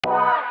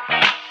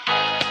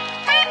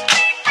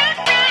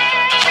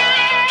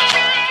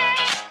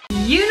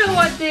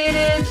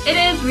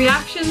is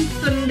Reaction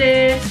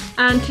Sunday,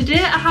 and today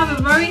I have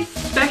a very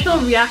special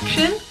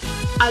reaction,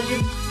 as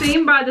you've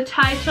seen by the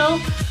title.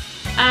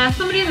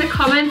 Somebody in the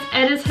comments,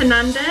 Edder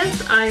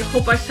Hernandez, I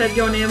hope I said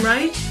your name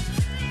right.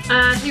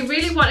 He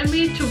really wanted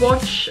me to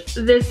watch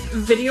this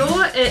video.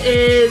 It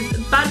is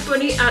Bad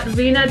Bunny at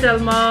Viña del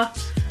Mar.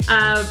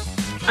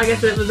 I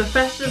guess it was a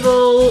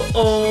festival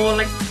or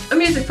like a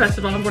music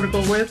festival I'm going to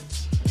go with.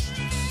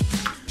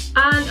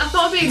 And I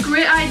thought it'd be a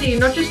great idea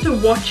not just to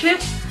watch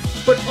it,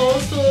 but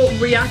also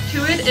react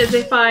to it as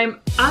if I'm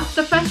at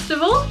the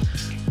festival.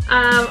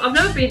 I've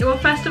never been to a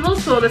festival,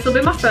 so this will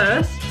be my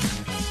first.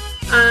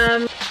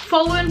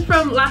 Following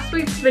from last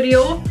week's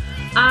video,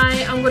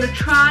 I am going to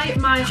try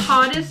my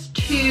hardest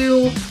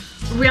to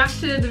react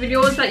to the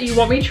videos that you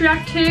want me to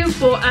react to,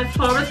 but as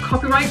far as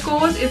copyright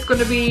goes, it's going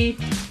to be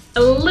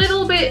a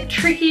little bit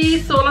tricky.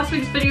 So last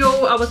week's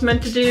video I was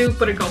meant to do,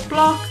 but it got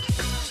blocked.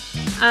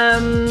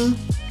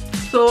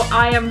 So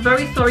I am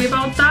very sorry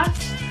about that.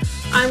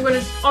 I'm going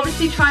to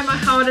obviously try my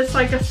hardest,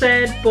 like I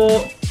said,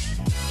 but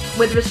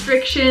with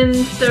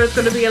restrictions there's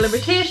going to be a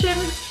limitation.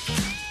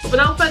 But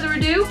without further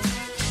ado,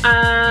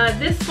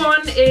 this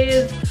one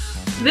is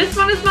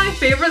my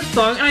favourite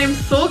song, and I am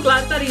so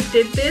glad that he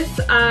did this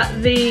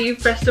at the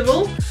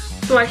festival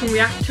so I can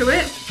react to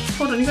it.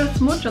 Hold on, you got a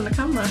smudge on the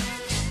camera.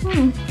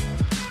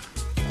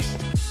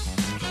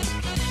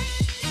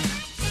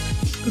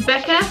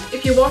 Becca,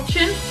 if you're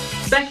watching,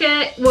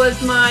 Becca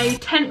was my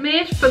tent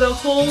mate for the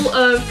whole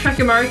of Trek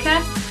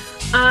America,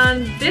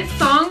 and this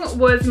song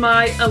was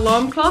my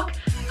alarm clock,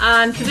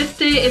 and to this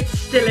day it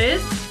still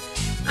is.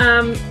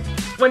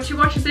 When she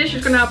watches this,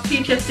 she's going to have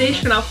PTSD,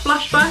 she's going to have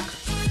flashbacks.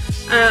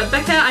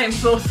 Becca, I am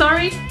so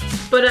sorry,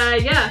 but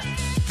yeah,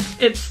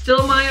 it's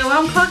still my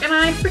alarm clock and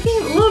I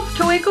freaking love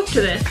to wake up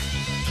to this.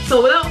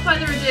 So without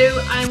further ado,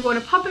 I'm going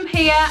to pop him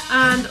here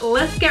and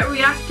let's get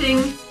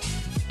reacting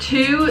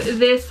to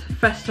this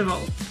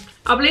festival.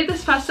 I believe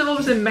this festival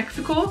was in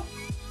Mexico,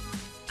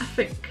 I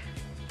think.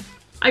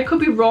 I could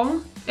be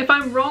wrong. If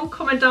I'm wrong,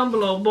 comment down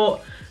below,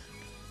 but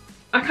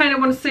I kind of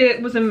want to say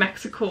it was in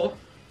Mexico.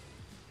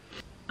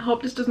 I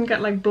hope this doesn't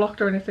get like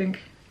blocked or anything.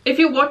 If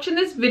you're watching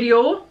this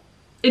video,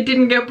 it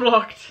didn't get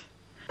blocked.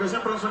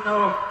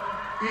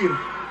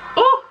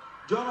 Oh!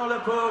 Yo no le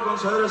puedo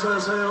conceder ese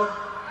deseo,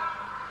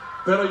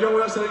 pero yo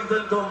voy a hacer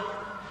intento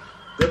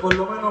de por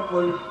lo menos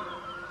por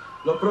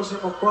los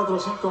próximos 4 o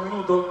 5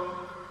 minutos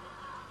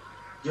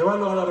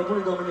llevarlos a la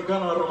República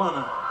Dominicana, a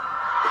Romana.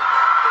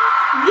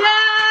 Yes!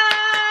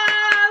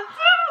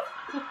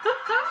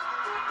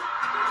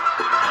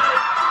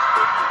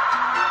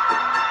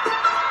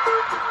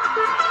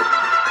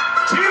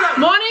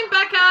 Morning,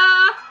 Becca!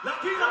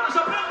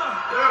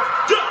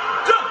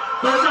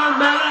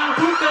 Pásame la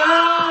juca,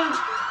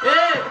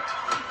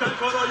 que el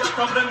coro ya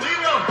está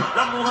prendido,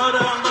 las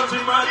mujeres andan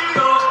sin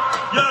marido.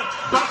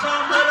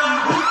 Pásame la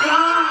juca,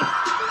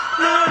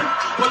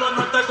 por los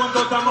norte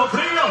cuando estamos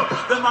fríos,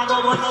 de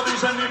mago bueno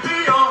dicen mi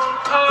tío.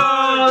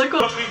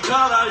 Con mi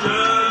cara,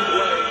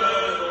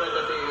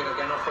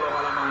 que no floja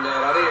la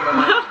manguera, dime.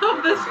 I love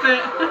this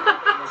bit.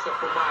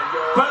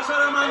 Pasa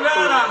de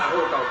manguera.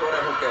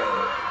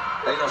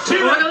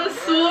 Oh, there's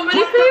so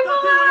many people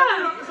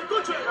there.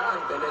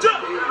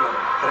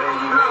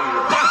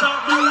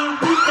 Pásame la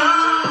juca,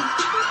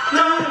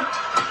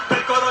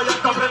 el coro ya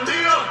está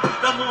prendido,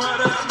 las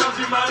mujeres andan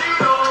sin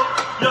marido.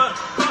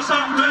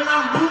 Pásame la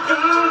juca,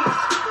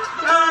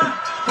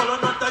 por los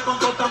norte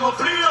cuando estamos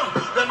fríos,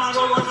 de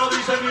mago bueno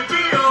dice mi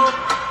tío.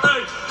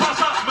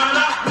 Pásame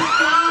la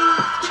juca,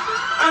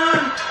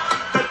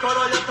 el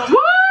coro ya está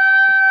prendido.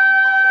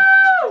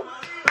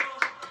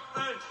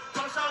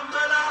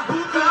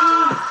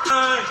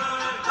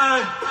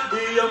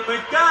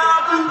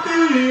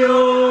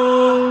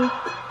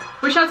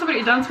 Wish I had somebody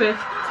to dance with.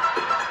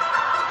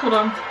 Hold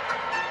on.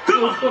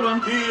 Oh, hold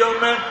on.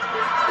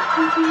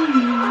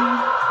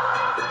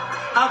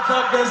 Hasta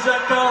que se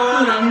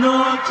acabe la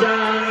noche.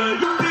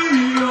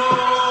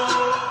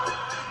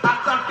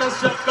 Hasta que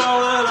se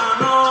acabe la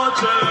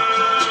noche.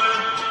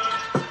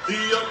 Y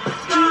yo me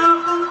quedo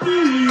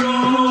contigo.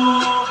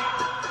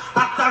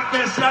 Hasta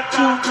que se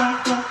acabe.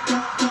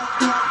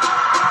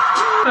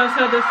 First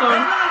heard this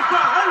song.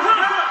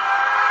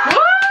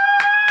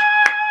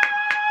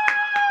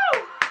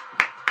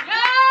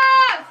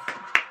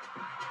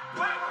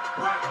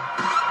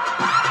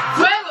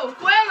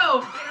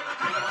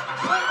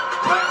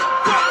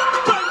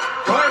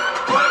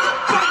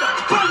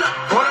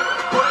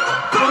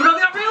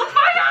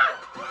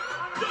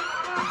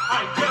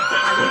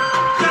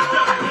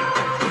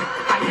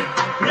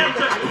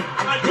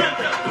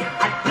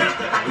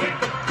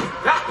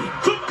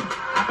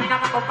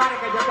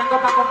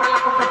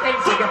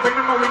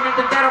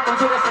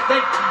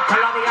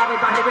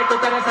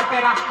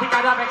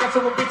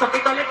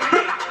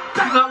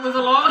 That was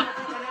a lot.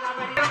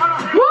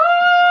 Woo!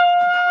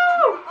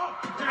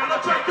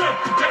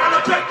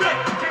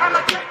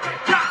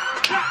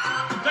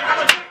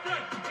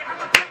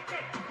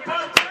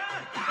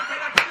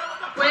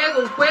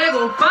 Fuego,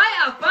 fuego,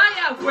 fire,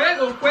 fire,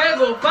 fuego,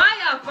 fuego,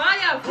 fire,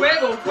 fire,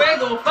 fuego,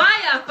 fuego,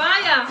 fire,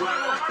 fire. fire!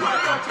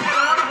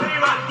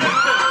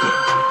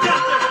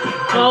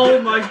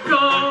 Oh my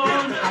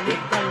god!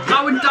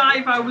 I would die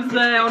if I was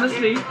there,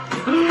 honestly. Ew,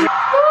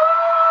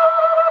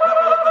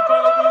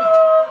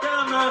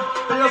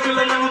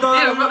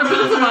 I've got to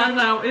pass mine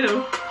now,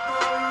 ew.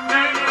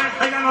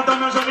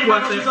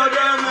 Worth it.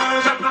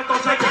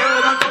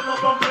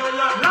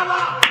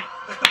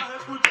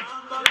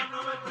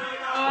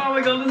 Oh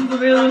my god, this is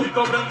amazing.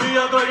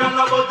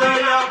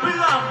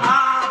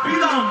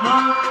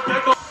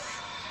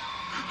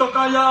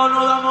 Callado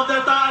no damos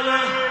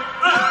detalles.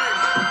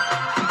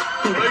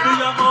 Tu baby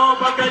llamó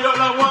pa' que yo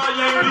la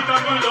guaye. Grita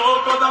mi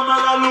loco, dame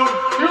la luz.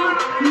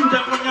 ¿Qué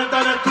puñeta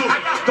eres tú?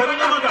 ¿Te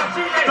dónde me acá?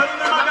 ¿Te dónde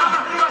me acá?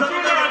 ¿Te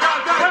dónde me acá?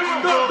 ¿Qué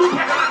lindo?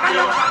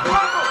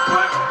 Fuego,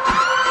 fuego,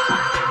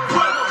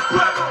 fuego,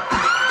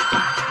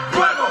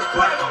 fuego,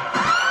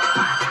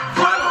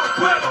 fuego,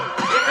 fuego.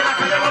 Y que la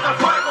calle bota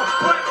fuego,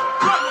 fuego,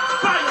 fuego,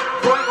 falla,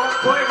 fuego,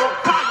 fuego,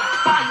 falla,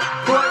 falla,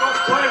 fuego,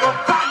 fuego,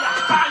 falla,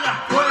 falla,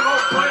 fuego,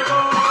 fuego.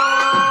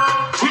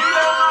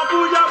 Chile, una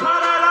bulla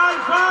para el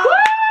alfa.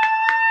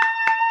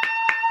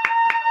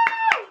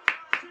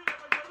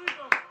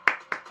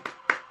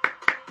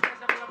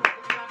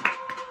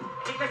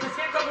 Y que se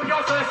sienta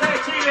orgulloso de ser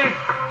Chile,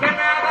 que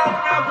me haga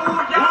una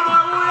bulla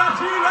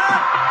Chile.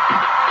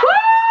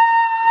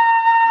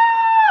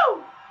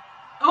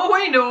 Oh,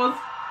 he knows.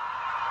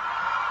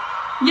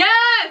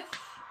 Yes!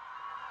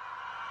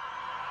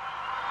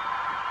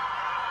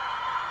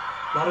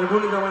 La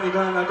República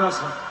Dominicana en la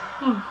casa.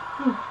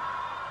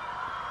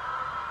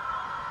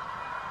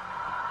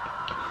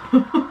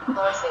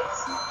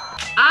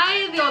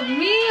 Ay, Dios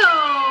mío!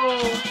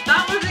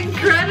 That was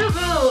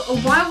incredible!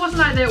 Why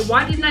wasn't I there?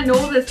 Why didn't I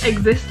know this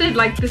existed?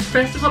 Like, this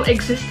festival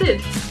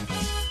existed.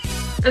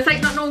 It's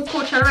like not knowing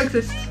Coachella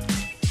exists.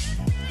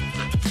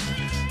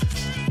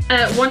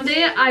 One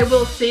day I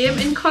will see him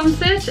in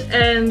concert,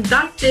 and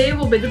that day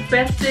will be the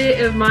best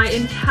day of my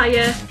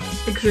entire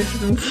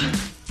existence.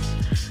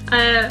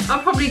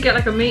 I'll probably get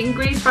like a meet and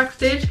greet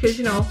backstage, because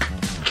you know,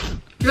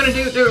 you gotta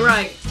do it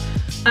right.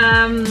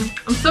 I'm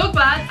so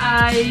glad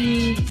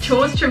I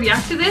chose to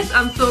react to this.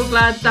 I'm so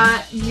glad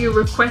that you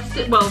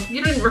requested, well,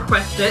 you didn't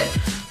request it,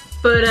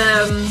 but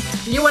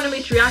you wanted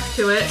me to react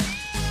to it,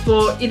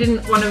 but you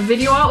didn't want a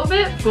video out of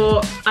it,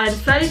 but I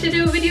decided to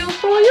do a video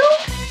for you.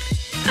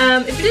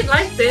 If you did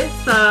like this,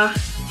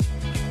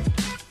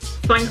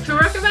 thanks for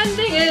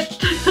recommending it.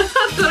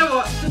 I don't know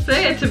what to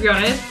say, to be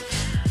honest.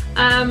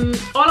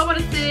 All I want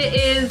to say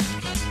is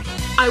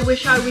I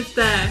wish I was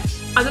there.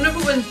 I don't know if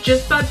it was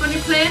just Bad Bunny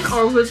playing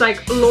or if it was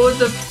like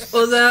loads of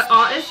other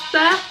artists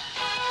there.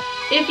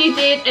 If you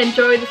did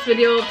enjoy this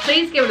video,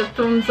 please give it a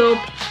thumbs up.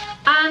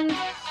 And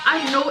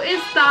I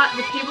noticed that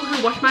the people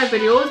who watch my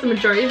videos, the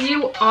majority of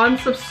you aren't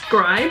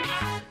subscribed.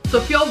 So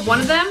if you're one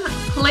of them,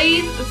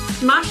 please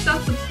smash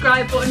that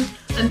subscribe button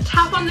and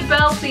tap on the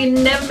bell so you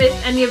never miss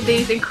any of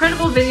these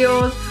incredible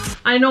videos.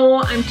 I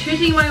know I'm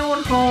tooting my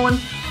own horn,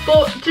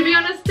 but to be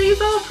honest,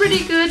 these are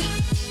pretty good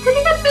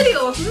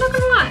videos. I'm not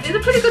gonna lie, these are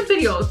pretty good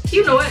videos.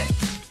 You know it.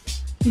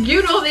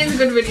 You know these are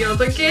good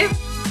videos, okay?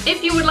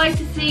 If you would like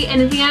to see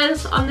anything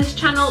else on this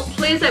channel,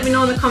 please let me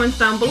know in the comments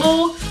down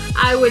below.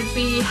 I would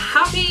be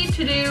happy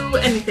to do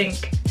anything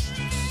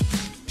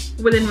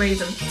within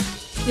reason.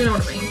 You know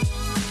what I mean.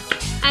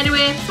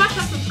 Anyway, smash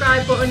that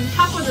subscribe button,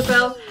 tap on the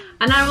bell,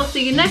 and I will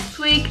see you next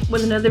week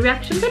with another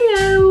reaction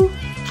video.